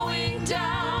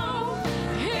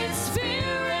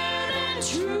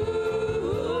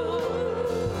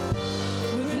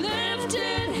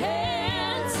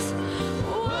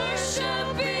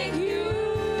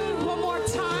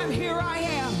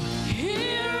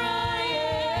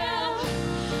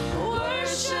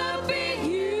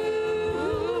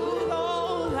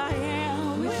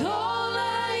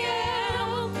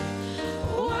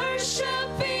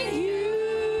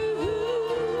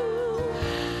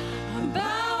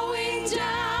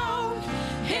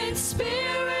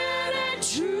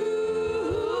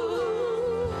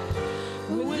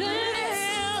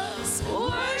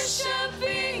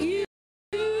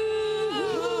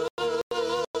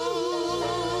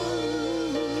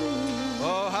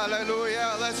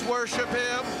let's worship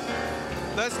him.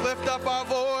 Let's lift up our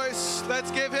voice.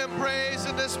 Let's give him praise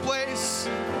in this place.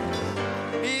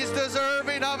 He's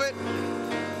deserving of it.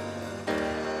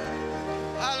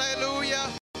 Hallelujah.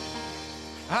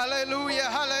 Hallelujah,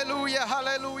 hallelujah,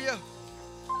 hallelujah.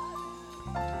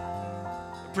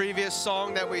 The previous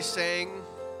song that we sang,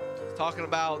 talking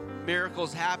about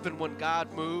miracles happen when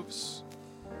God moves.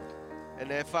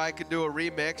 And if I could do a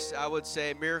remix, I would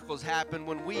say miracles happen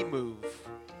when we move.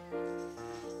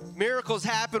 Miracles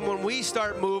happen when we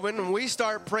start moving, when we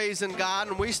start praising God,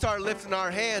 and we start lifting our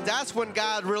hands. That's when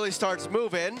God really starts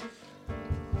moving.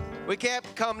 We can't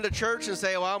come to church and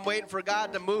say, well, I'm waiting for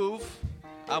God to move.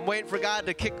 I'm waiting for God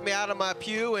to kick me out of my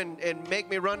pew and make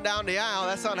me run down the aisle.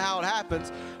 That's not how it happens.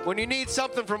 When you need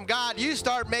something from God, you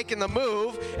start making the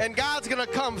move, and God's going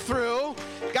to come through.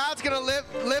 God's going to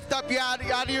lift up you out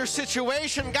of your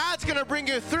situation. God's going to bring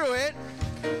you through it.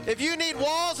 If you need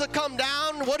walls to come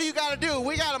down, what do you got to do?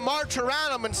 We got to march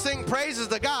around them and sing praises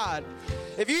to God.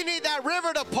 If you need that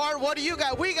river to part, what do you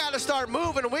got? We got to start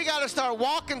moving, and we got to start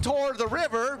walking toward the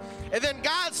river, and then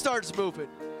God starts moving.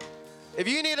 If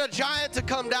you need a giant to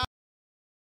come down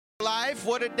in your life,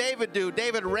 what did David do?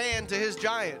 David ran to his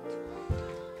giant.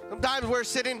 Sometimes we're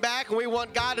sitting back and we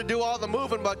want God to do all the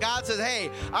moving, but God says, hey,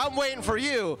 I'm waiting for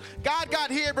you. God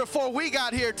got here before we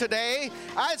got here today.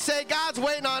 I'd say God's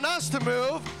waiting on us to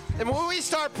move. And when we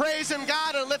start praising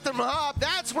God and lifting him up,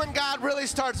 that's when God really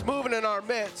starts moving in our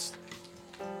midst.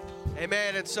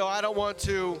 Amen. And so I don't want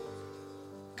to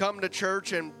come to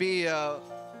church and be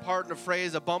pardon the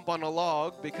phrase, a bump on a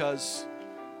log, because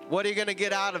what are you going to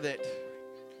get out of it?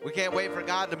 We can't wait for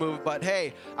God to move, but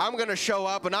hey, I'm going to show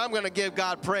up and I'm going to give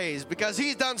God praise because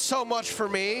he's done so much for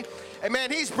me.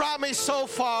 Amen. He's brought me so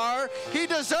far. He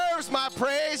deserves my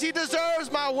praise. He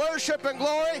deserves my worship and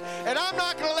glory, and I'm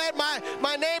not going to let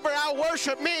my neighbor out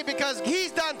worship me because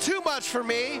he's done too much for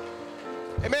me.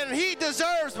 Amen. He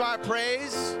deserves my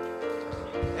praise.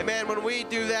 Amen. When we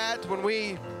do that, when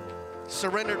we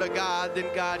surrender to God, then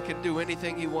God can do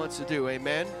anything he wants to do.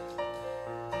 Amen.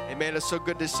 Amen. It's so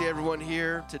good to see everyone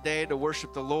here today to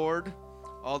worship the Lord.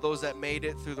 All those that made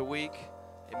it through the week,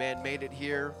 amen, made it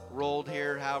here, rolled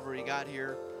here, however you got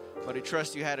here. But I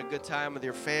trust you had a good time with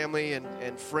your family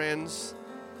and friends.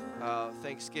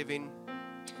 Thanksgiving.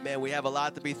 Man, we have a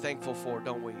lot to be thankful for,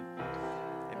 don't we?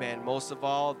 Amen. Most of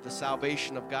all, the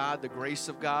salvation of God, the grace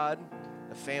of God,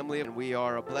 the family, and we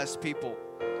are a blessed people.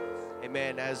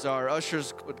 Amen. As our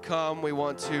ushers would come, we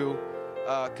want to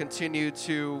continue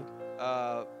to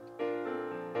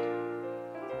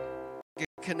get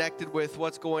connected with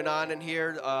what's going on in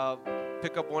here.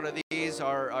 Pick up one of these,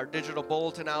 our digital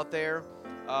bulletin out there.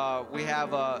 We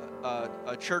have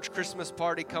a church Christmas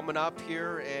party coming up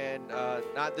here, and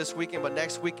not this weekend, but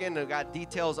next weekend. I've got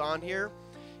details on here.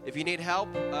 If you need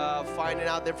help finding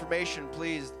out the information,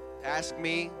 please ask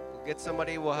me. Get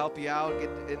somebody who will help you out,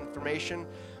 get the information.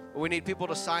 We need people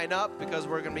to sign up because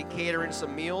we're going to be catering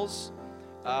some meals.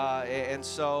 And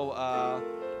so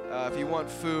if you want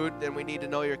food, then we need to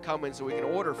know you're coming so we can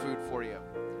order food for you.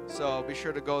 So be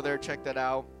sure to go there, check that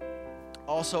out.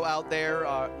 Also out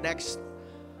there, next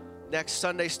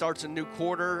Sunday starts a new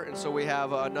quarter, and so we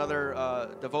have another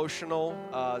devotional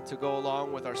to go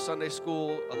along with our Sunday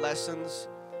school lessons.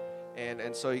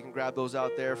 And so you can grab those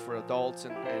out there for adults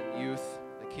and youth,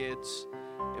 the kids.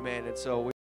 Amen. And so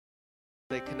we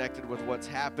stay connected with what's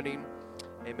happening.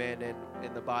 Amen.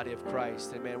 In the body of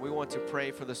Christ. Amen. We want to pray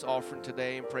for this offering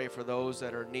today and pray for those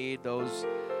that are in need, those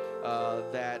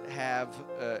that have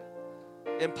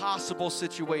impossible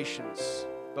situations.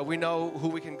 But we know who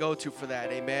we can go to for that.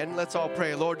 Amen. Let's all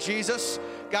pray. Lord Jesus,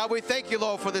 God, we thank you,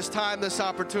 Lord, for this time, this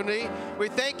opportunity. We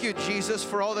thank you, Jesus,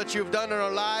 for all that you've done in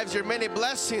our lives. Your many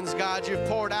blessings, God, you've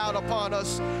poured out upon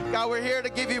us. God, we're here to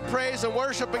give you praise and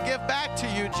worship and give back to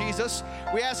you, Jesus.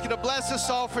 We ask you to bless this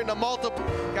offering to multiply.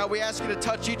 God, we ask you to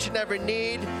touch each and every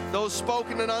need, those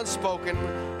spoken and unspoken.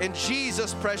 In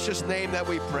Jesus' precious name that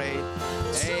we pray.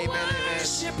 Amen. To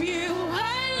worship you,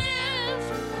 I live.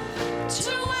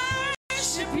 To worship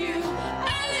you, I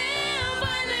live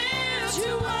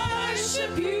to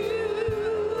worship you.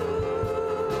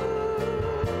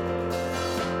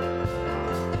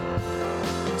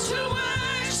 To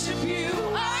worship you,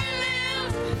 I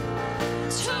live.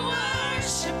 To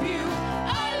worship you, I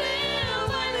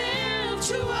live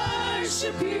to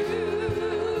worship you.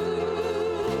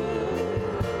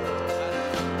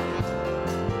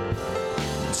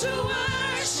 To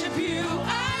worship you,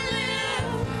 I live.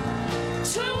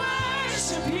 To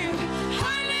worship you, I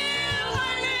live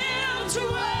to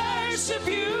worship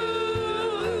you.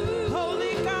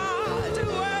 Holy God, to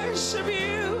worship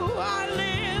you, I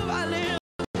live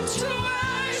to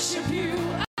worship you.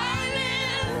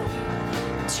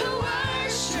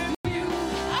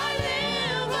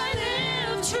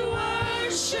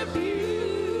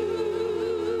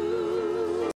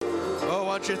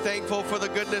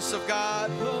 goodness of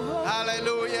God.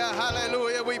 Hallelujah,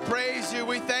 hallelujah. We praise you.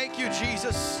 We thank you,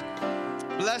 Jesus.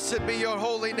 Blessed be your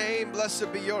holy name.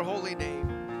 Blessed be your holy name.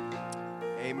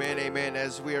 Amen, amen.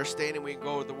 As we are standing, we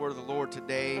go to the word of the Lord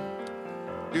today.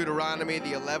 Deuteronomy,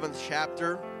 the 11th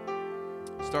chapter.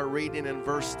 Start reading in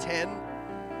verse 10.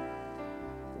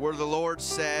 Where the Lord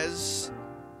says,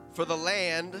 "For the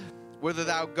land whither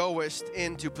thou goest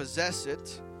in to possess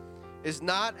it is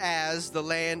not as the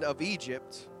land of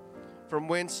Egypt, from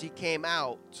whence ye came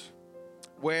out,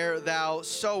 where thou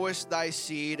sowest thy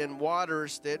seed and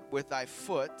waterest it with thy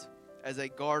foot as a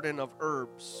garden of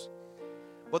herbs.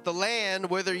 But the land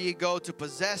whither ye go to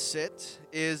possess it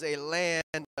is a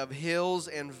land of hills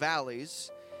and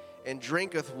valleys, and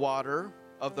drinketh water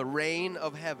of the rain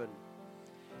of heaven,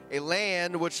 a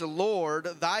land which the Lord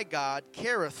thy God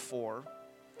careth for,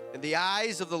 and the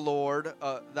eyes of the Lord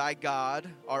thy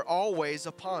God are always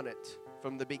upon it,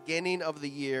 from the beginning of the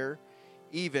year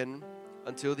even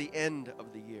until the end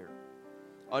of the year."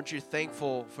 Aren't you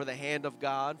thankful for the hand of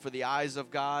God, for the eyes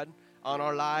of God on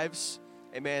our lives?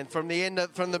 Amen. From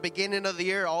the beginning of the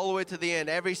year all the way to the end,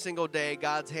 every single day,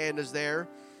 God's hand is there.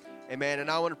 Amen.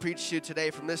 And I want to preach to you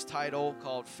today from this title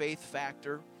called Faith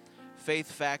Factor.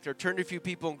 Faith Factor. Turn to a few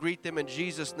people and greet them in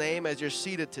Jesus' name as you're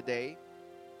seated today.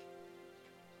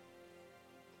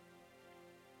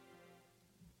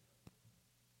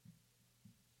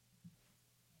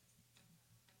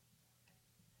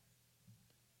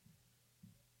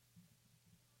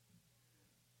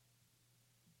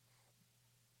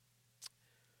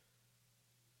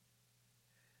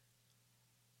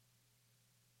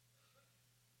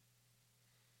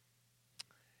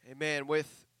 Amen.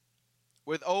 With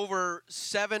over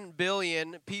 7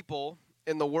 billion people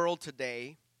in the world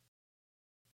today,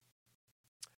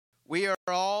 we are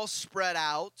all spread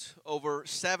out over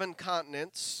 7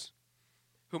 continents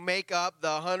who make up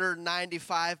the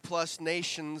 195 plus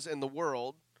nations in the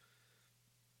world,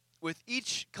 with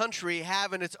each country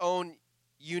having its own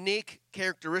unique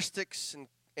characteristics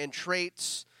and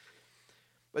traits.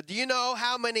 But do you know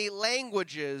how many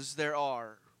languages there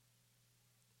are?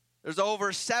 There's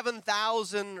over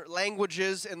 7,000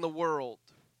 languages in the world.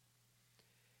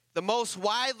 The most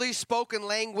widely spoken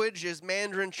language is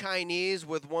Mandarin Chinese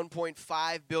with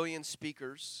 1.5 billion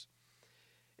speakers.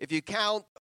 If you count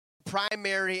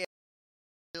primary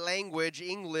language,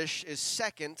 English is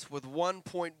second with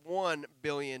 1.1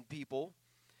 billion people.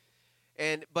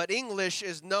 But English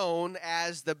is known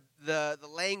as the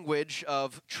language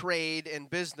of trade and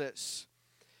business.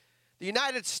 The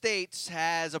United States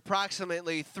has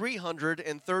approximately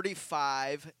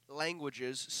 335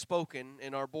 languages spoken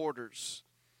in our borders,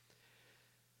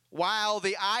 while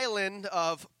the island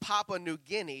of Papua New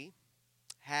Guinea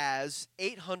has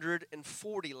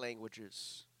 840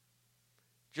 languages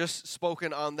just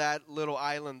spoken on that little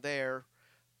island there,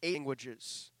 8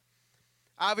 languages.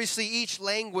 Obviously, each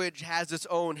language has its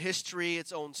own history,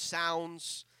 its own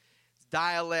sounds,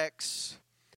 dialects.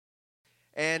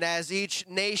 And as each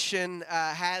nation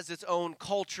has its own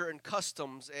culture and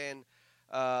customs and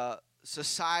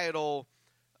societal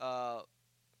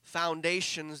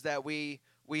foundations that we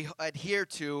adhere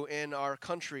to in our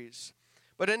countries.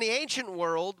 But in the ancient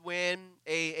world, when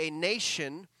a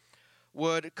nation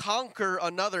would conquer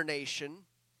another nation,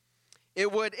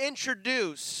 it would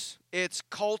introduce its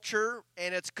culture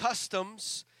and its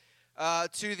customs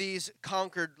to these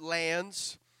conquered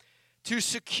lands to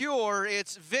secure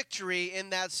its victory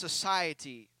in that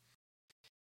society,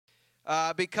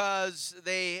 because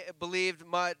they believed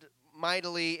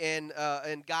mightily in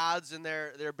gods and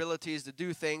their abilities to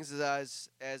do things as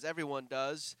everyone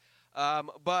does.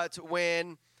 But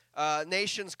when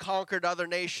nations conquered other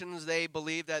nations, they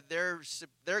believed that their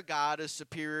God is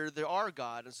superior to our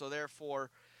God, and so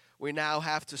therefore we now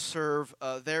have to serve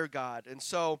their God. And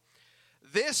so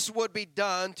this would be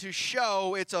done to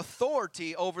show its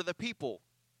authority over the people.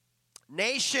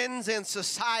 Nations and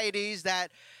societies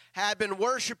that had been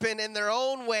worshiping in their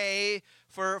own way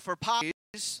for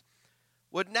centuries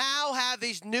would now have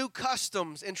these new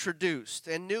customs introduced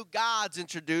and new gods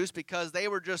introduced because they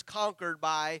were just conquered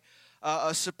by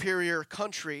a superior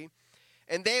country.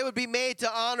 And they would be made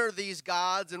to honor these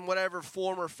gods in whatever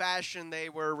form or fashion they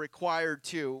were required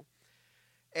to.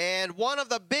 And one of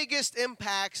the biggest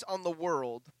impacts on the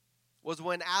world was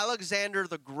when Alexander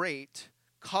the Great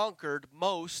conquered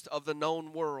most of the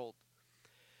known world.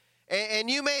 And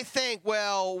you may think,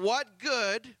 well, what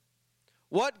good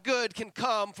can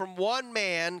come from one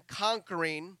man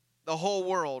conquering the whole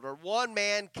world, or one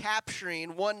man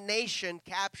capturing, one nation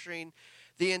capturing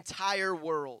the entire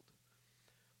world?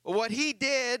 Well, what he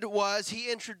did was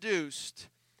he introduced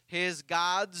his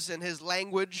gods and his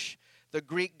language the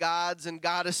Greek gods and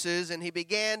goddesses, and he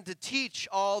began to teach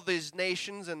all these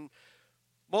nations and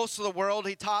most of the world.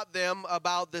 He taught them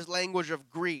about this language of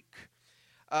Greek.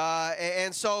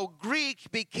 And so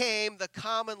Greek became the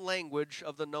common language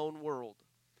of the known world.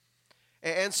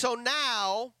 And so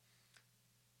now,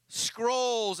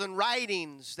 scrolls and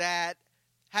writings that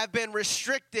have been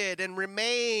restricted and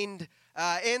remained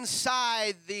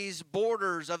inside these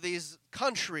borders of these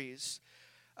countries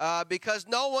because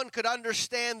no one could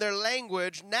understand their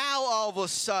language, now all of a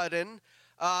sudden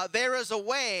there is a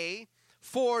way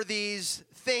for these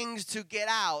things to get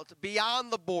out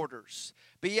beyond the borders,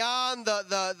 beyond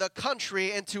the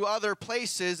country, into other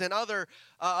places, and other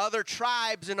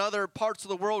tribes in other parts of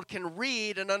the world can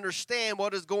read and understand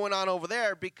what is going on over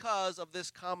there because of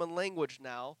this common language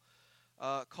now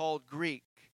called Greek.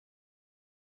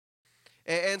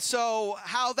 And so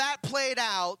how that played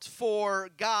out for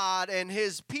God and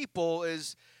his people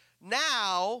is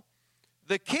now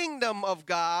the kingdom of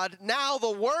God, now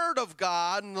the word of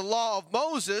God and the law of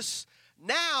Moses,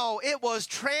 now it was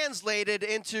translated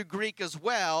into Greek as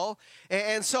well.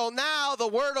 And so now the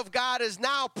word of God is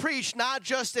now preached not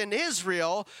just in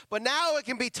Israel, but now it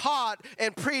can be taught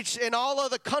and preached in all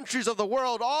of the countries of the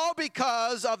world, all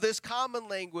because of this common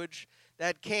language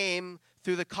that came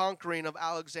through the conquering of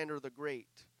Alexander the Great.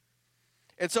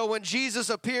 And so when Jesus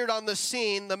appeared on the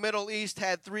scene, the Middle East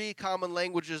had three common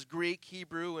languages: Greek,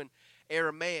 Hebrew, and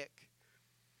Aramaic.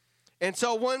 And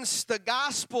so once the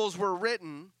Gospels were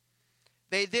written,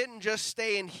 they didn't just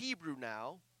stay in Hebrew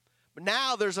now, but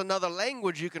now there's another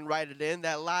language you can write it in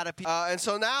that a lot of people. And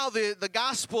so now the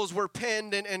Gospels were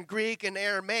penned in Greek and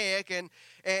Aramaic,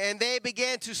 and they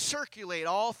began to circulate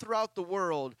all throughout the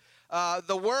world.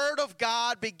 The word of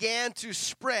God began to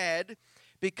spread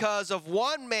because of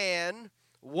one man,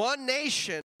 one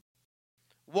nation,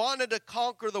 wanted to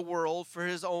conquer the world for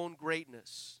his own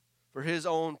greatness, for his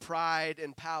own pride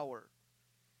and power.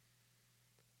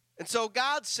 And so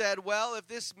God said, well, if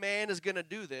this man is going to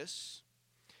do this,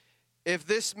 if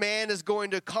this man is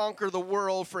going to conquer the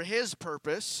world for his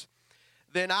purpose,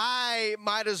 then I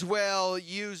might as well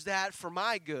use that for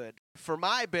my good, for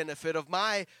my benefit, of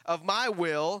my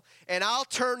will, and I'll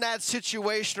turn that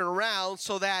situation around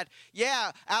so that,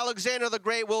 yeah, Alexander the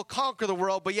Great will conquer the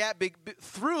world, but yet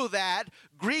through that,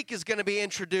 Greek is going to be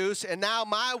introduced, and now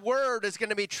my word is going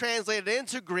to be translated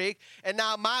into Greek, and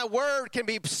now my word can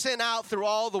be sent out through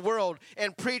all the world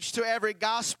and preached to every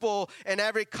gospel and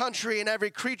every country and every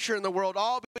creature in the world,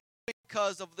 all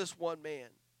because of this one man.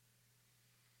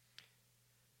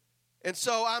 And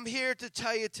so I'm here to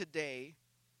tell you today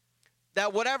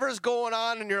that whatever is going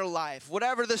on in your life,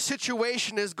 whatever the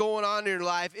situation is going on in your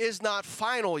life, is not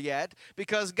final yet,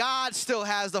 because God still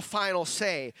has the final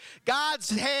say.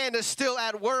 God's hand is still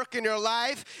at work in your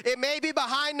life. It may be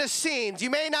behind the scenes.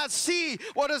 You may not see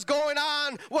what is going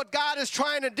on, what God is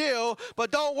trying to do,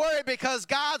 but don't worry, because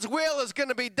God's will is going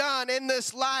to be done in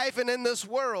this life and in this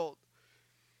world.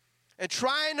 And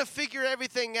trying to figure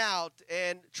everything out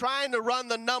and trying to run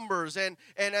the numbers and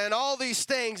all these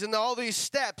things and all these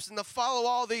steps and to follow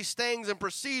all these things and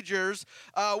procedures,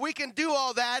 we can do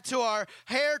all that till our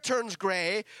hair turns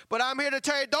gray. But I'm here to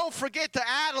tell you, don't forget to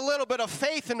add a little bit of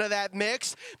faith into that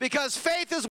mix, because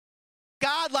faith is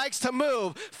God likes to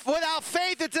move. Without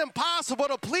faith, it's impossible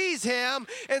to please him.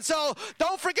 And so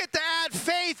don't forget to add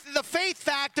faith, the faith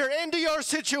factor, into your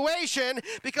situation,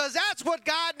 because that's what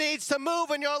God needs to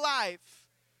move in your life.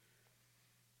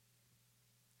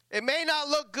 It may not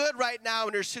look good right now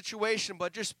in your situation,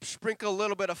 but just sprinkle a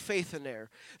little bit of faith in there.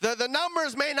 The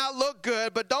numbers may not look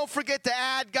good, but don't forget to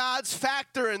add God's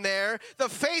factor in there, the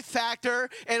faith factor,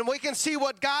 and we can see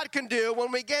what God can do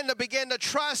when we begin to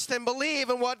trust and believe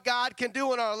in what God can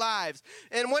do in our lives.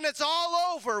 And when it's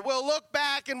all over, we'll look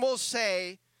back and we'll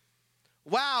say,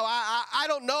 wow, I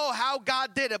don't know how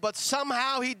God did it, but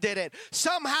somehow he did it.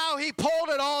 Somehow he pulled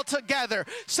it all together.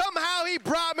 Somehow he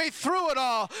brought me through it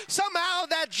all. Somehow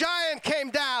that giant came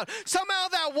down. Somehow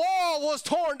that wall was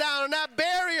torn down and that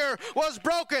barrier was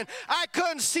broken. I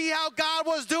couldn't see how God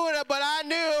was doing it, but I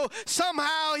knew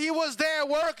somehow he was there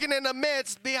working in the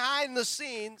midst, behind the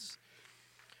scenes.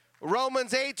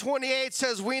 Romans 8:28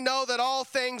 says, we know that all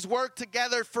things work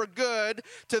together for good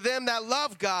to them that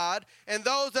love God and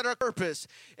those that are purpose.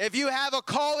 If you have a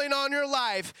calling on your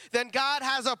life, then God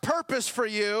has a purpose for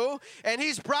you, and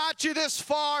he's brought you this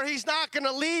far. He's not going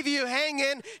to leave you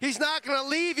hanging. He's not going to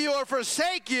leave you or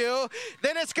forsake you.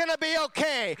 Then it's going to be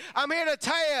okay. I'm here to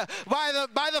tell you,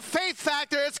 by the faith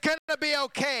factor, it's going to be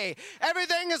okay.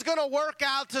 Everything is going to work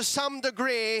out to some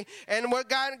degree, and we're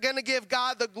going to give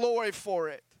God the glory for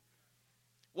it.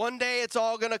 One day it's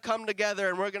all going to come together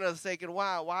and we're going to think,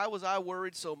 wow, why was I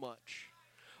worried so much?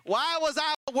 Why was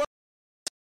I worried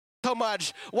so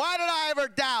much? Why did I ever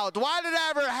doubt? Why did I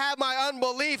ever have my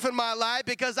unbelief in my life?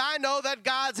 Because I know that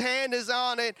God's hand is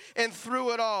on it and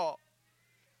through it all.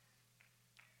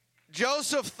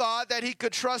 Joseph thought that he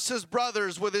could trust his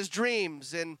brothers with his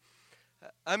dreams. And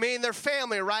they're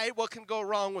family, right? What can go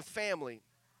wrong with family?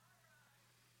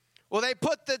 Well, they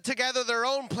put together their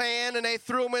own plan, and they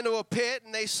threw him into a pit,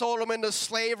 and they sold him into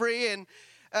slavery. And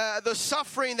the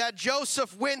suffering that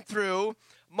Joseph went through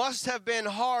must have been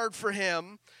hard for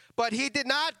him. But he did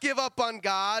not give up on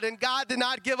God, and God did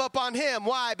not give up on him.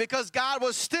 Why? Because God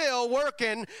was still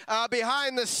working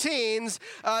behind the scenes,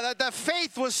 that the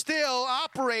faith was still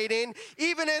operating,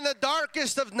 even in the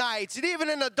darkest of nights, and even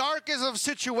in the darkest of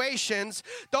situations.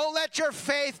 Don't let your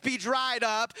faith be dried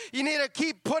up. You need to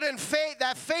keep putting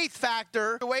that faith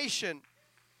factor situation.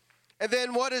 And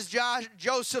then what does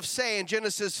Joseph say in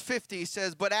Genesis 50? He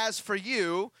says, "But as for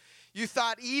you, you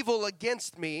thought evil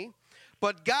against me,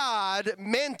 but God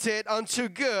meant it unto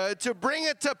good to bring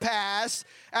it to pass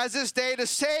as this day to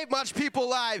save much people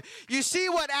alive." You see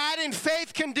what adding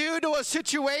faith can do to a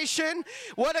situation?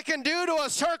 What it can do to a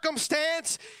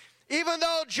circumstance? Even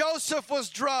though Joseph was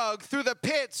drugged through the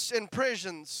pits and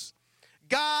prisons,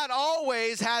 God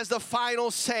always has the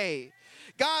final say.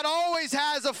 God always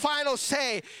has a final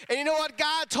say. And you know what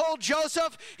God told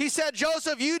Joseph? He said,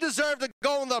 "Joseph, you deserve to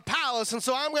go in the palace, and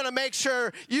so I'm going to make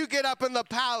sure you get up in the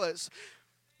palace."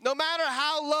 No matter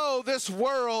how low this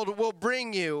world will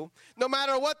bring you, no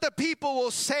matter what the people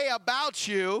will say about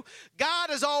you, God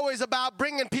is always about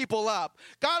bringing people up.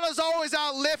 God is always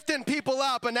out lifting people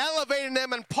up and elevating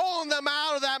them and pulling them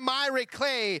out of that miry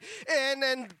clay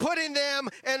and putting them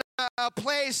in a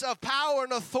place of power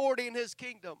and authority in his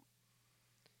kingdom.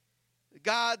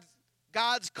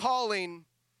 God's calling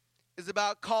is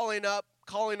about calling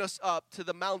us up to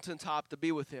the mountaintop to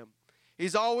be with him.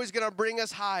 He's always going to bring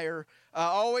us higher,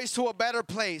 always to a better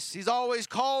place. He's always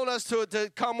calling us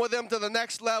to come with him to the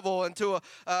next level and to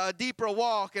a deeper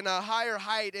walk and a higher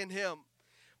height in him.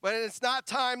 But it's not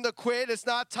time to quit. It's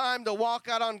not time to walk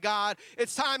out on God.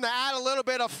 It's time to add a little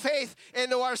bit of faith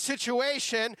into our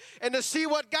situation and to see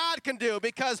what God can do,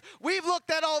 because we've looked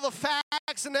at all the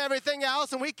facts and everything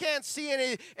else and we can't see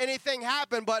anything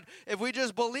happen. But if we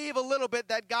just believe a little bit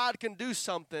that God can do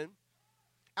something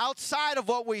outside of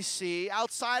what we see,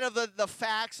 outside of the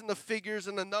facts and the figures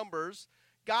and the numbers,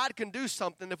 God can do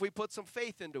something if we put some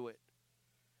faith into it.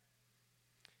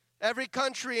 Every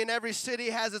country and every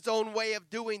city has its own way of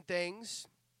doing things.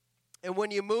 And when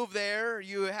you move there,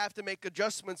 you have to make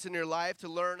adjustments in your life to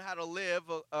learn how to live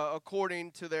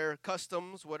according to their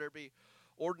customs, whether it be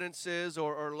ordinances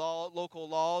or local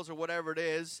laws or whatever it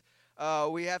is.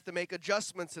 We have to make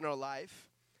adjustments in our life.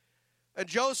 And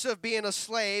Joseph, being a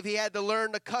slave, he had to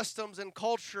learn the customs and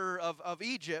culture of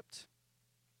Egypt.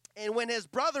 And when his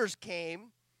brothers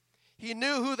came, he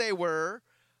knew who they were.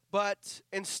 But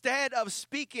instead of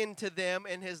speaking to them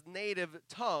in his native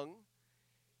tongue,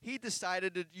 he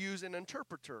decided to use an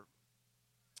interpreter.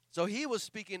 So he was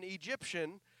speaking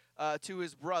Egyptian to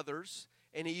his brothers,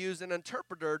 and he used an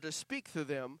interpreter to speak to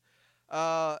them.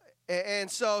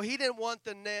 And so he didn't want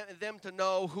them to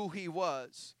know who he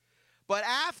was. But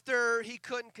after he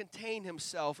couldn't contain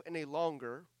himself any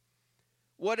longer,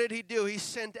 what did he do? He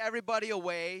sent everybody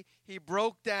away. He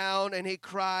broke down and he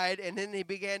cried, and then he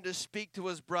began to speak to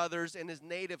his brothers in his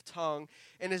native tongue,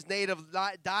 in his native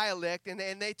dialect, and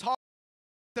they talked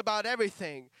about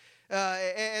everything.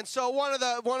 And so one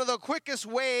of the quickest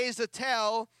ways to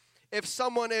tell if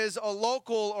someone is a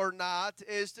local or not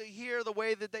is to hear the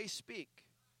way that they speak.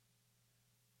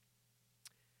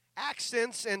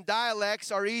 Accents and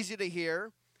dialects are easy to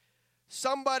hear.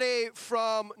 Somebody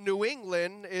from New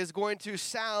England is going to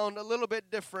sound a little bit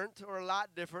different or a lot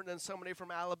different than somebody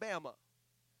from Alabama.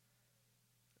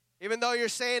 Even though you're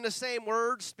saying the same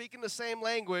words, speaking the same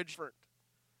language.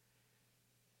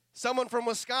 Someone from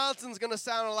Wisconsin is going to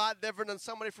sound a lot different than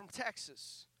somebody from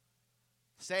Texas.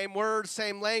 Same words,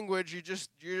 same language, you're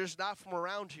just not from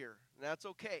around here, and that's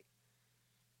okay.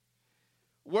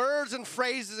 Words and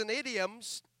phrases and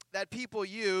idioms that people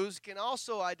use can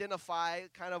also identify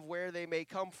kind of where they may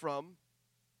come from.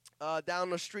 Down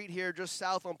the street here, just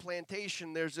south on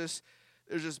Plantation, there's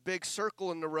this big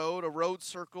circle in the road, a road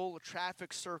circle, a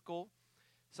traffic circle.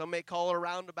 Some may call it a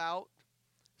roundabout.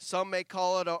 Some may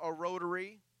call it a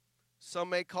rotary. Some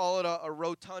may call it a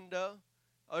rotunda.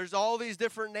 There's all these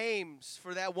different names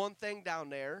for that one thing down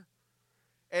there.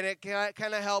 And it can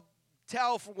kind of help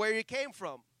tell from where you came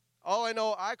from. All I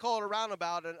know, I call it a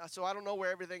roundabout, and so I don't know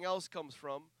where everything else comes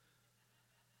from.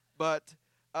 But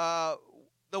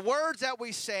the words that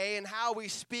we say and how we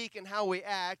speak and how we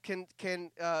act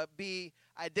can be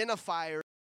identifiers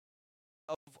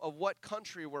of what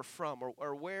country we're from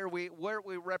or where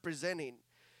we're representing.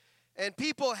 And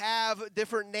people have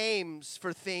different names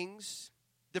for things,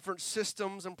 different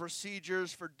systems and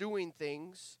procedures for doing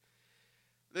things.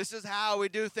 This is how we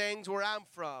do things where I'm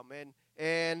from,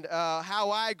 and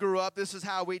how I grew up, this is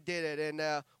how we did it.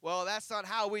 And, well, that's not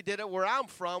how we did it where I'm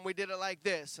from. We did it like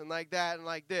this and like that and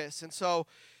like this. And so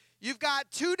you've got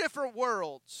two different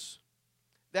worlds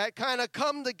that kind of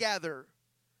come together,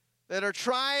 that are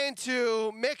trying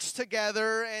to mix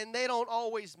together, and they don't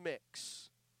always mix.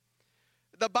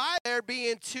 The Bible there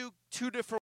being two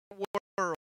different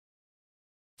worlds,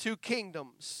 two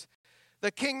kingdoms.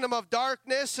 The kingdom of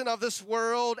darkness and of this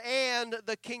world, and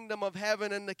the kingdom of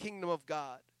heaven and the kingdom of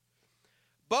God.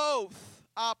 Both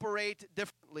operate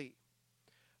differently.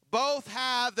 Both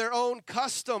have their own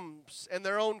customs and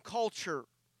their own culture.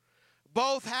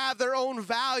 Both have their own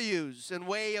values and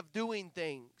way of doing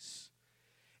things.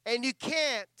 And you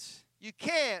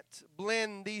can't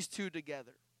blend these two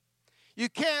together. You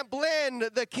can't blend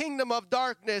the kingdom of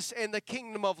darkness and the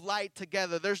kingdom of light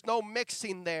together. There's no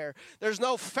mixing there. There's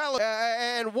no fellowship.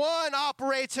 And one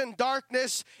operates in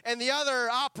darkness and the other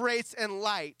operates in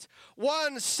light.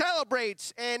 One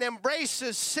celebrates and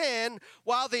embraces sin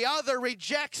while the other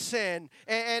rejects sin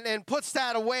and puts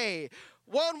that away.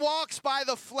 One walks by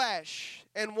the flesh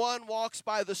and one walks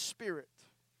by the Spirit.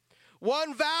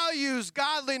 One values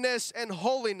godliness and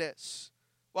holiness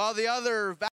while the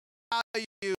other values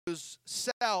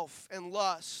self and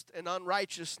lust and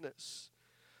unrighteousness.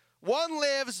 One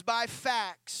lives by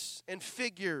facts and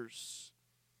figures,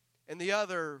 and the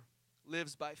other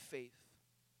lives by faith.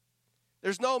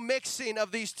 There's no mixing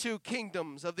of these two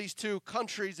kingdoms, of these two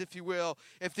countries, if you will,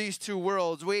 if these two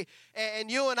worlds.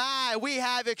 You and I, we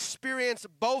have experienced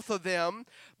both of them,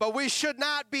 but we should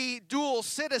not be dual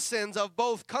citizens of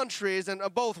both countries and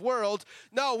of both worlds.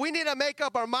 No, we need to make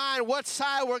up our mind what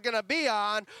side we're going to be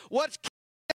on, what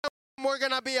we're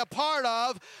going to be a part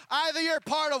of. Either you're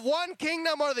part of one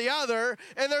kingdom or the other,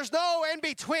 and there's no in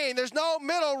between. There's no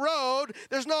middle road.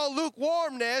 There's no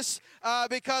lukewarmness,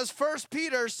 because 1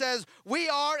 Peter says we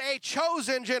are a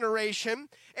chosen generation,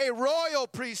 a royal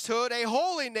priesthood, a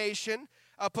holy nation,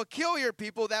 a peculiar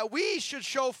people, that we should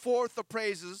show forth the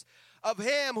praises of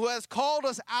him who has called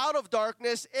us out of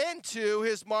darkness into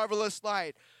his marvelous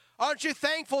light. Aren't you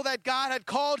thankful that God had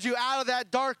called you out of that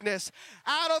darkness,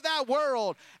 out of that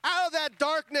world, out of that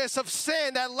darkness of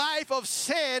sin, that life of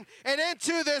sin, and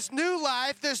into this new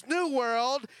life, this new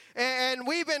world? And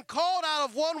we've been called out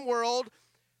of one world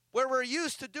where we're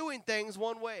used to doing things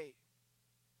one way,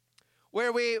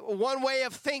 one way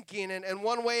of thinking and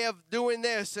one way of doing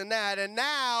this and that. And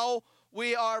now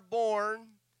we are born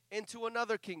into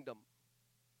another kingdom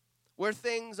where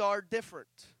things are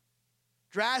different,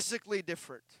 drastically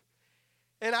different.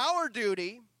 And our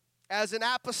duty as an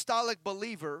apostolic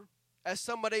believer, as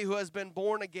somebody who has been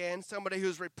born again, somebody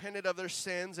who's repented of their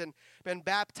sins and been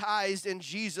baptized in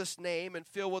Jesus' name and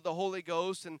filled with the Holy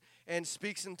Ghost and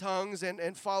speaks in tongues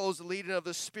and follows the leading of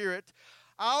the Spirit,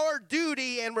 our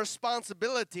duty and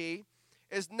responsibility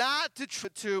is not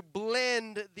to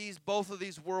blend both of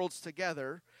these worlds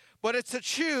together, but it's to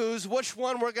choose which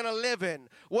one we're going to live in,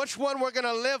 which one we're going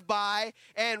to live by,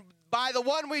 and by the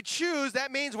one we choose,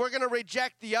 that means we're going to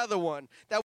reject the other one.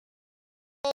 That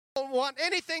we don't want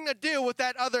anything to do with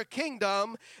that other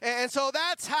kingdom. And so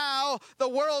that's how the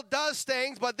world does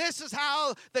things, but this is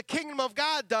how the kingdom of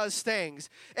God does things.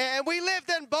 And we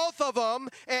lived in both of them,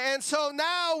 and so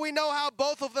now we know how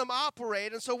both of them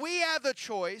operate. And so we have the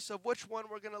choice of which one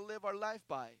we're going to live our life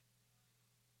by.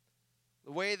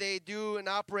 The way they do and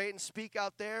operate and speak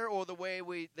out there, or the way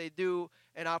they do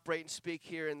and operate and speak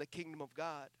here in the kingdom of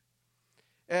God.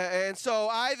 And so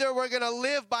either we're going to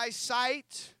live by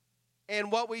sight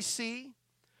and what we see,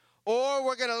 or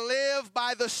we're going to live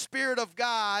by the Spirit of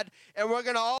God, and we're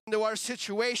going to all into our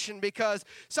situation, because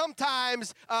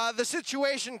sometimes the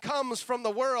situation comes from the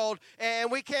world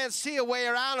and we can't see a way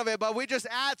around of it, but we just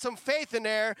add some faith in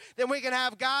there, then we can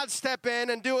have God step in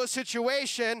and do a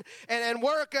situation and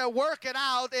work it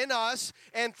out in us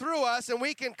and through us, and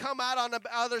we can come out on the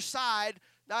other side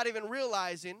not even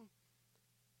realizing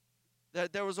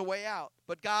that there was a way out.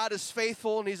 But God is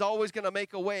faithful, and he's always going to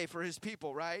make a way for his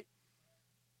people, right?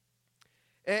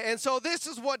 And so this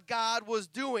is what God was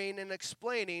doing and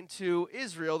explaining to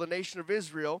Israel, the nation of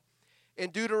Israel,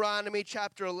 in Deuteronomy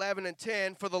chapter 11 and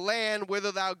 10. For the land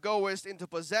whither thou goest in to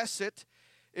possess it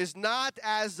is not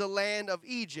as the land of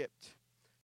Egypt.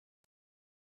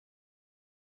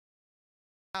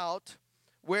 Out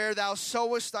where thou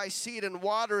sowest thy seed and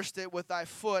waterest it with thy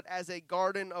foot as a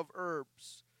garden of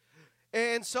herbs.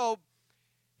 And so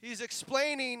he's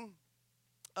explaining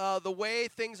the way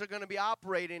things are going to be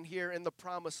operating here in the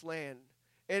promised land.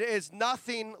 It is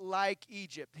nothing like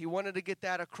Egypt. He wanted to get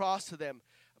that across to them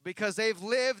because they've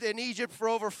lived in Egypt for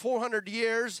over 400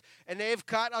 years, and they've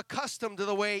got accustomed to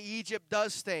the way Egypt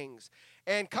does things.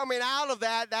 And coming out of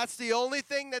that, that's the only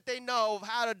thing that they know of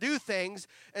how to do things.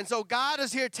 And so God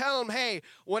is here telling them, hey,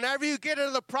 whenever you get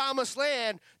into the promised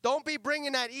land, don't be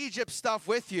bringing that Egypt stuff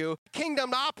with you. The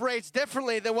kingdom operates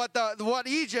differently than what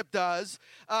Egypt does.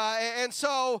 And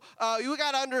so you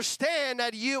got to understand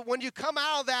that when you come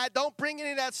out of that, don't bring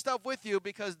any of that stuff with you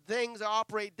because things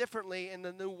operate differently in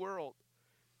the new world.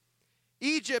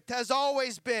 Egypt has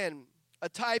always been a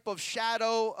type of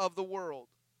shadow of the world.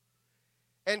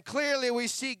 And clearly we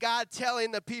see God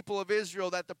telling the people of Israel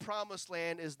that the promised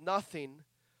land is nothing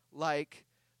like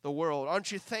the world.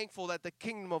 Aren't you thankful that the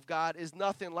kingdom of God is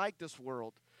nothing like this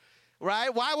world? Right?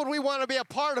 Why would we want to be a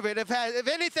part of it? If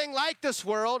anything like this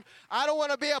world, I don't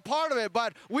want to be a part of it.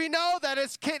 But we know that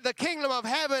it's the kingdom of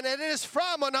heaven and it is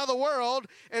from another world.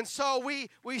 And so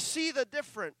we see the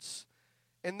difference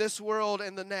in this world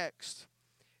and the next.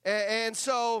 And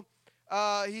so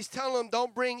he's telling them,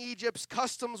 don't bring Egypt's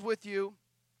customs with you.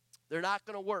 They're not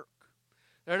going to work.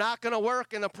 They're not going to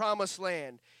work in the promised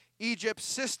land. Egypt's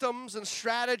systems and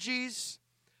strategies,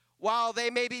 while they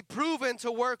may be proven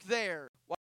to work there,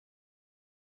 while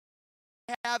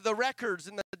they have the records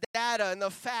and the data and the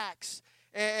facts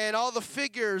and all the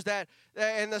figures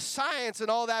and the science and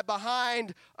all that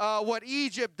behind what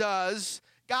Egypt does,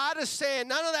 God is saying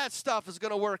none of that stuff is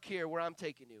going to work here where I'm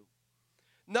taking you.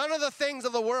 None of the things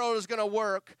of the world is going to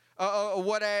work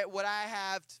what I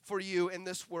have for you in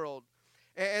this world.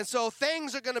 And so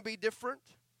things are going to be different.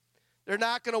 They're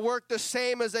not going to work the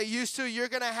same as they used to. You're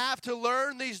going to have to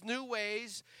learn these new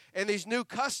ways and these new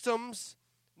customs,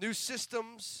 new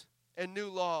systems, and new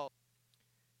laws.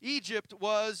 Egypt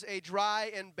was a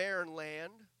dry and barren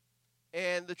land,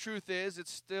 and the truth is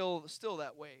it's still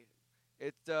that way.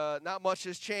 Not much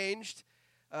has changed.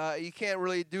 You can't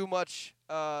really do much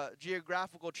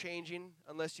geographical changing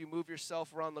unless you move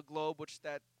yourself around the globe, which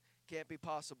that can't be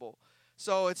possible.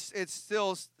 So it's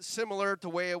still similar to the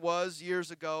way it was years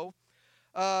ago.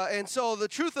 And so the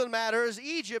truth of the matter is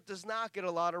Egypt does not get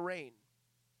a lot of rain.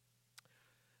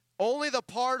 Only the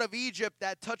part of Egypt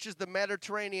that touches the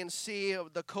Mediterranean Sea,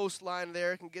 the coastline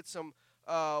there, can get some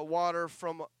water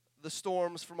from the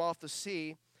storms from off the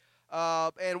sea.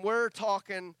 And we're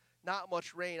talking not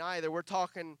much rain either. We're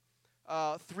talking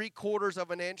 3/4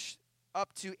 of an inch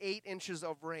up to 8 inches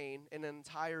of rain in an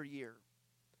entire year.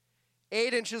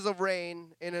 8 inches of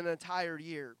rain in an entire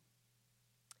year.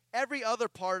 Every other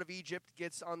part of Egypt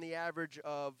gets on the average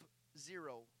of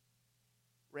 0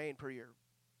 rain per year.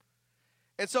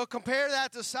 And so compare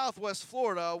that to Southwest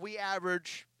Florida, we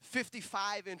average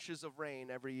 55 inches of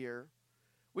rain every year.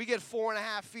 We get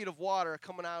 4.5 feet of water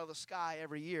coming out of the sky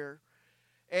every year.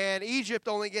 And Egypt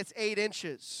only gets 8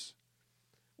 inches.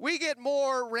 We get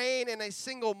more rain in a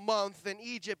single month than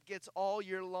Egypt gets all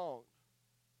year long.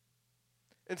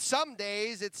 And some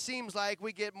days it seems like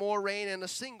we get more rain in a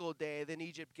single day than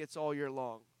Egypt gets all year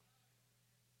long.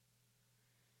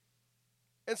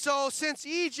 And so since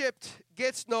Egypt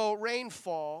gets no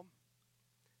rainfall,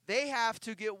 they have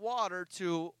to get water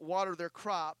to water their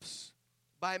crops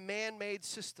by man-made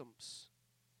systems.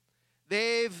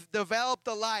 They've developed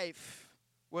a life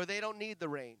where they don't need the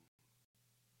rain.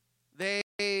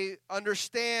 They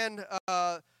understand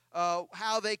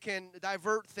how they can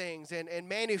divert things and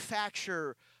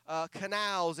manufacture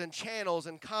canals and channels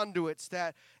and conduits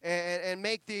and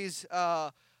make these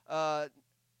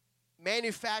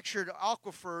manufactured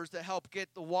aquifers that help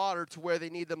get the water to where they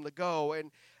need them to go.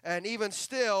 And even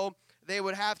still, they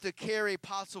would have to carry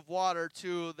pots of water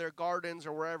to their gardens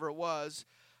or wherever it was.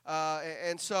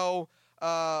 And so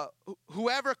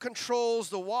whoever controls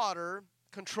the water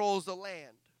controls the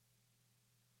land.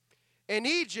 In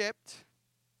Egypt,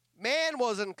 man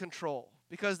was in control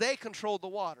because they controlled the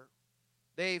water.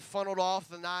 They funneled off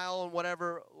the Nile and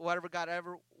whatever got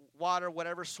ever water,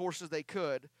 whatever sources they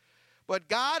could. But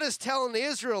God is telling the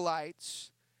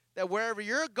Israelites that wherever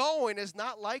you're going is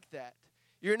not like that.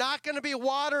 You're not going to be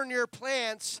watering your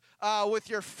plants with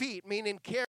your feet, meaning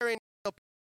carrying the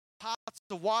pots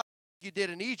of water you did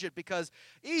in Egypt, because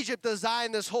Egypt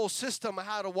designed this whole system of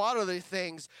how to water the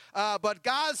things. But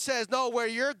God says, no, where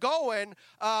you're going,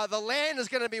 the land is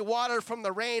going to be watered from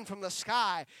the rain from the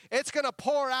sky. It's going to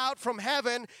pour out from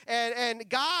heaven, and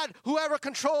God, whoever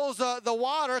controls the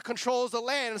water, controls the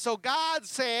land. And so God's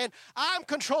saying, I'm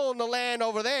controlling the land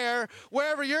over there.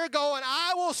 Wherever you're going,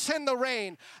 I will send the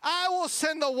rain. I will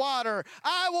send the water.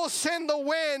 I will send the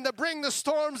wind to bring the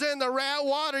storms in to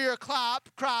water your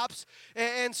crops.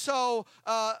 And so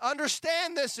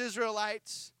understand this,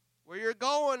 Israelites. Where you're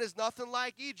going is nothing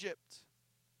like Egypt.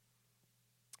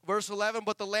 Verse 11,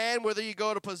 but the land whither you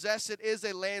go to possess it is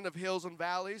a land of hills and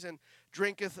valleys, and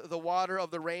drinketh the water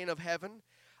of the rain of heaven.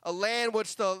 A land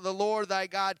which the Lord thy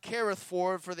God careth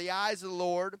for the eyes of the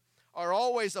Lord are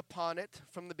always upon it,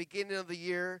 from the beginning of the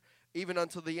year even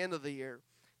until the end of the year.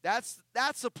 That's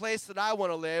the place that I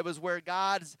want to live, is where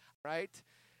God's, right?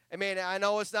 I mean, I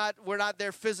know we're not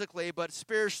there physically, but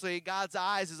spiritually, God's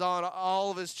eyes is on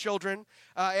all of his children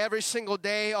every single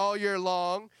day, all year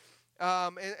long.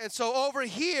 And so over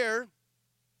here,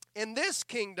 in this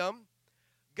kingdom,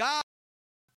 God,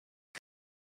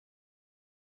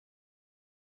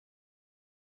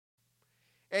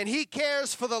 and he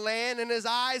cares for the land, and his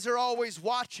eyes are always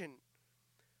watching.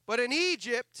 But in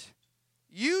Egypt,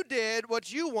 you did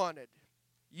what you wanted.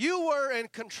 You were in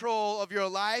control of your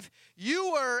life.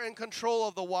 You were in control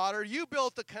of the water. You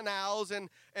built the canals and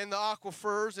the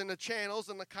aquifers and the channels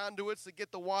and the conduits to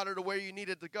get the water to where you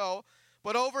needed to go.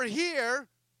 But over here,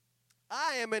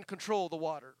 I am in control of the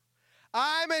water.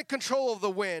 I'm in control of the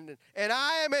wind, and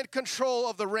I am in control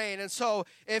of the rain. And so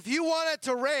if you want it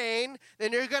to rain,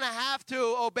 then you're going to have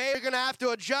to obey. You're going to have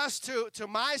to adjust to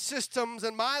my systems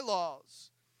and my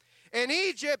laws. In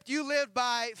Egypt, you lived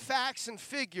by facts and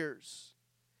figures.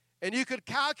 And you could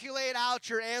calculate out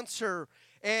your answer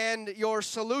and your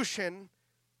solution.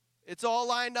 It's all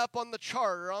lined up on the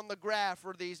chart or on the graph,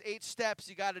 or these 8 steps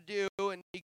you got to do, and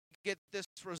you get this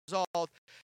result.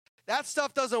 That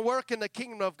stuff doesn't work in the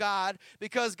kingdom of God,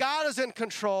 because God is in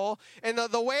control, and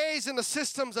the ways and the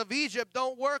systems of Egypt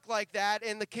don't work like that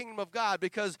in the kingdom of God,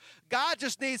 because God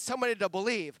just needs somebody to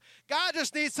believe. God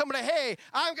just needs somebody, hey,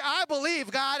 I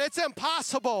believe, God, it's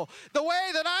impossible. The way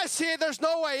that I see it, there's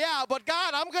no way out, but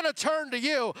God, I'm going to turn to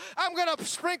you. I'm going to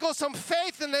sprinkle some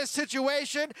faith in this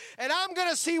situation, and I'm going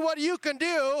to see what you can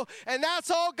do, and that's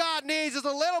all God needs, is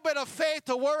a little bit of faith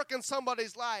to work in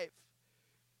somebody's life.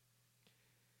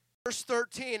 Verse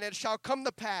 13, it shall come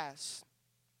to pass,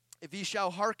 if ye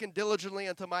shall hearken diligently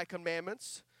unto my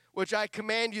commandments, which I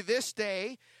command you this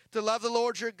day, to love the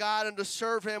Lord your God and to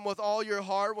serve him with all your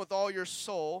heart, with all your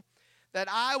soul, that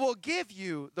I will give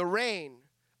you the rain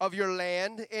of your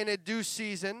land in a due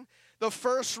season, the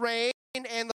first rain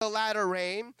and the latter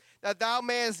rain, that thou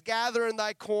mayest gather in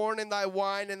thy corn and thy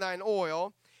wine and thine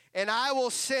oil. And I will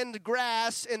send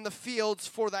grass in the fields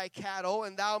for thy cattle,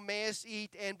 and thou mayest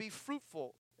eat and be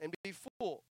fruitful and be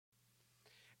full.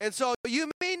 And so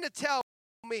you mean to tell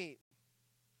me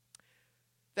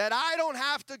that I don't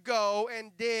have to go and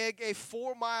dig a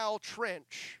 4-mile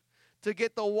trench to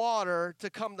get the water to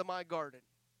come to my garden?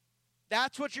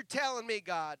 That's what you're telling me,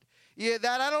 God. Yeah,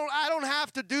 that I don't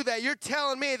have to do that. You're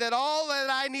telling me that all that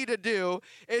I need to do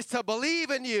is to believe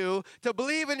in you, to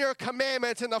believe in your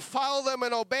commandments, and to follow them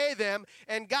and obey them,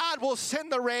 and God will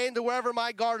send the rain to wherever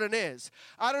my garden is.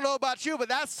 I don't know about you, but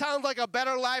that sounds like a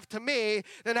better life to me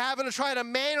than having to try to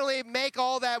manually make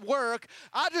all that work.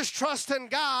 I just trust in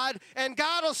God, and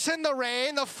God will send the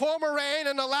rain, the former rain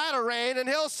and the latter rain, and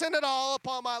he'll send it all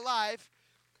upon my life,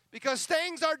 because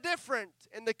things are different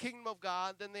in the kingdom of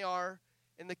God than they are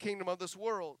in the kingdom of this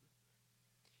world.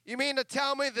 You mean to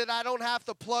tell me that I don't have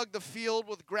to plug the field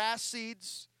with grass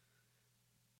seeds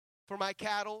for my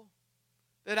cattle?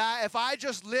 That if I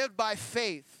just live by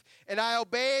faith and I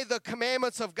obey the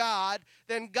commandments of God,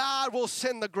 then God will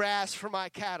send the grass for my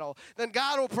cattle. Then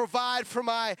God will provide for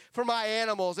my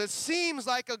animals. It seems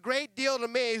like a great deal to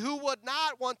me. Who would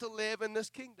not want to live in this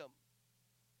kingdom?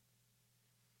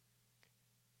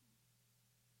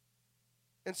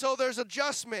 And so there's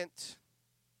adjustment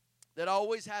that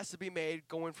always has to be made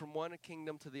going from one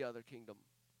kingdom to the other kingdom.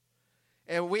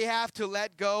 And we have to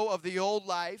let go of the old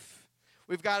life.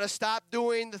 We've got to stop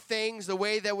doing the things the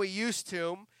way that we used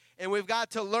to And we've got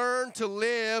to learn to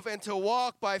live and to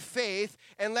walk by faith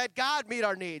and let God meet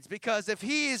our needs. Because if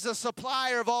He's the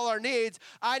supplier of all our needs,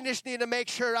 I just need to make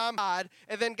sure I'm God,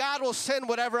 and then God will send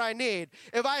whatever I need.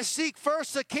 If I seek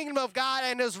first the kingdom of God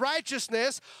and His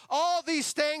righteousness, all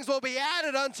these things will be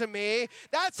added unto me.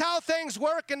 That's how things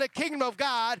work in the kingdom of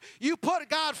God. You put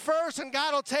God first, and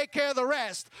God will take care of the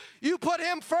rest. You put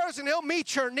Him first, and He'll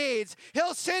meet your needs.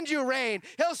 He'll send you rain.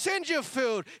 He'll send you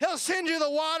food. He'll send you the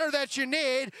water that you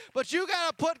need. But you got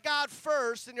to put God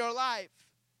first in your life.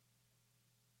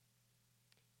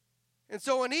 And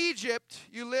so in Egypt,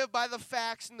 you live by the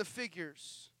facts and the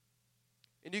figures.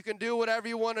 And you can do whatever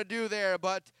you want to do there.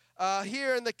 But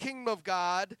here in the kingdom of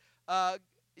God,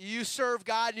 you serve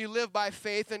God and you live by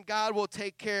faith, and God will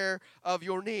take care of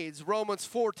your needs. Romans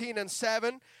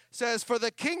 14:7 says, "For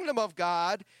the kingdom of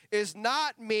God is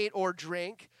not meat or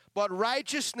drink, but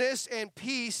righteousness and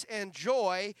peace and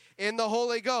joy in the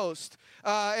Holy Ghost."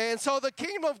 And so the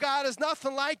kingdom of God is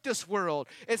nothing like this world.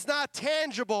 It's not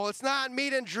tangible. It's not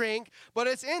meat and drink, but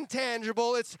it's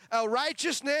intangible. It's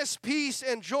righteousness, peace,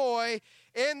 and joy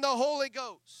in the Holy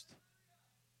Ghost.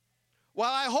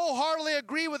 While I wholeheartedly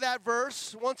agree with that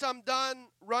verse, once I'm done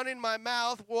running my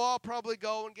mouth, we'll all probably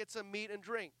go and get some meat and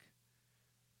drink.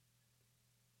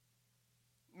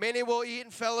 Many will eat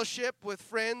in fellowship with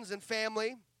friends and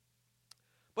family.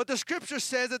 But the scripture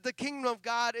says that the kingdom of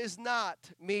God is not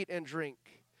meat and drink.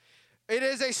 It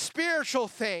is a spiritual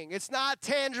thing. It's not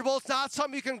tangible. It's not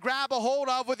something you can grab a hold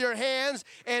of with your hands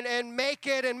and make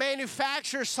it and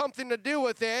manufacture something to do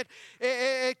with it.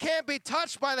 It can't be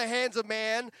touched by the hands of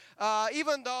man,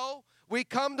 even though we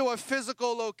come to a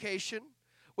physical location.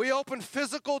 We open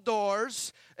physical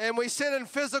doors and we sit in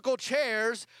physical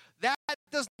chairs. That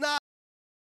does not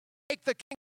make the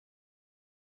kingdom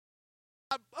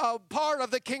part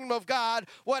of the kingdom of God.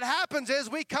 What happens is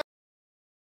we come.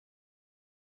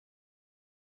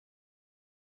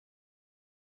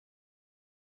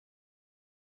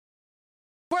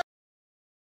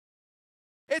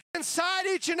 It's inside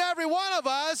each and every one of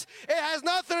us. It has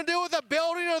nothing to do with the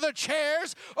building or the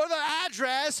chairs or the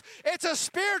address. It's a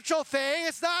spiritual thing.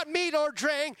 It's not meat or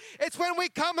drink. It's when we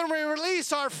come and we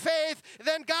release our faith,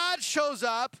 then God shows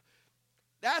up.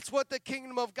 That's what the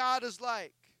kingdom of God is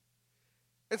like.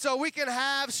 And so we can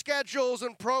have schedules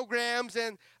and programs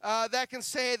and that can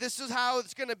say this is how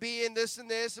it's going to be and this,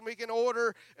 and we can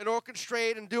order and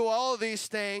orchestrate and do all of these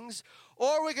things.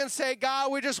 Or we can say,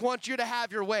 God, we just want you to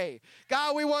have your way.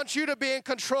 God, we want you to be in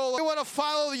control. We want to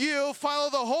follow you, follow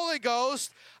the Holy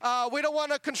Ghost. We don't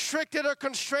want to constrict it or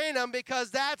constrain them, because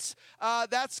that's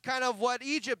kind of what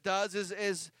Egypt does,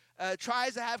 is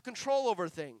tries to have control over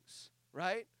things,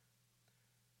 right?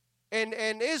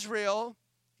 And Israel,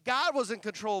 God was in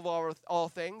control of all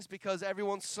things because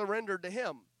everyone surrendered to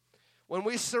Him. When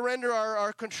we surrender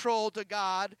our control to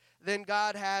God, then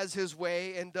God has His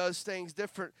way and does things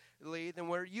differently than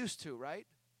we're used to, right?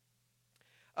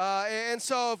 And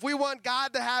so if we want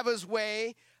God to have His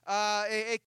way,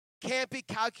 it can't be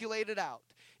calculated out.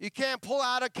 You can't pull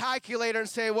out a calculator and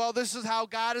say, well, this is how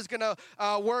God is going to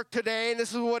work today, and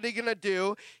this is what He's going to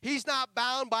do. He's not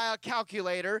bound by a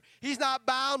calculator. He's not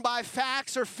bound by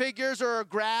facts or figures or a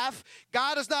graph.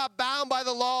 God is not bound by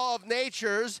the law of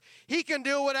natures. He can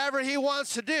do whatever He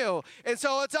wants to do. And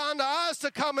so it's on to us to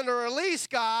come and to release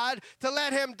God, to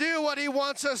let Him do what He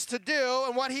wants us to do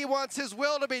and what He wants His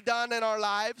will to be done in our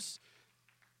lives.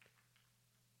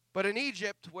 But in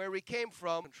Egypt, where we came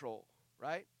from, control,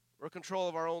 right? We're in control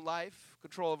of our own life,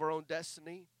 control of our own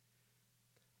destiny.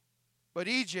 But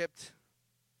Egypt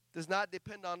does not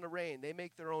depend on the rain. They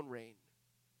make their own rain.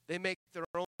 They make their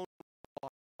own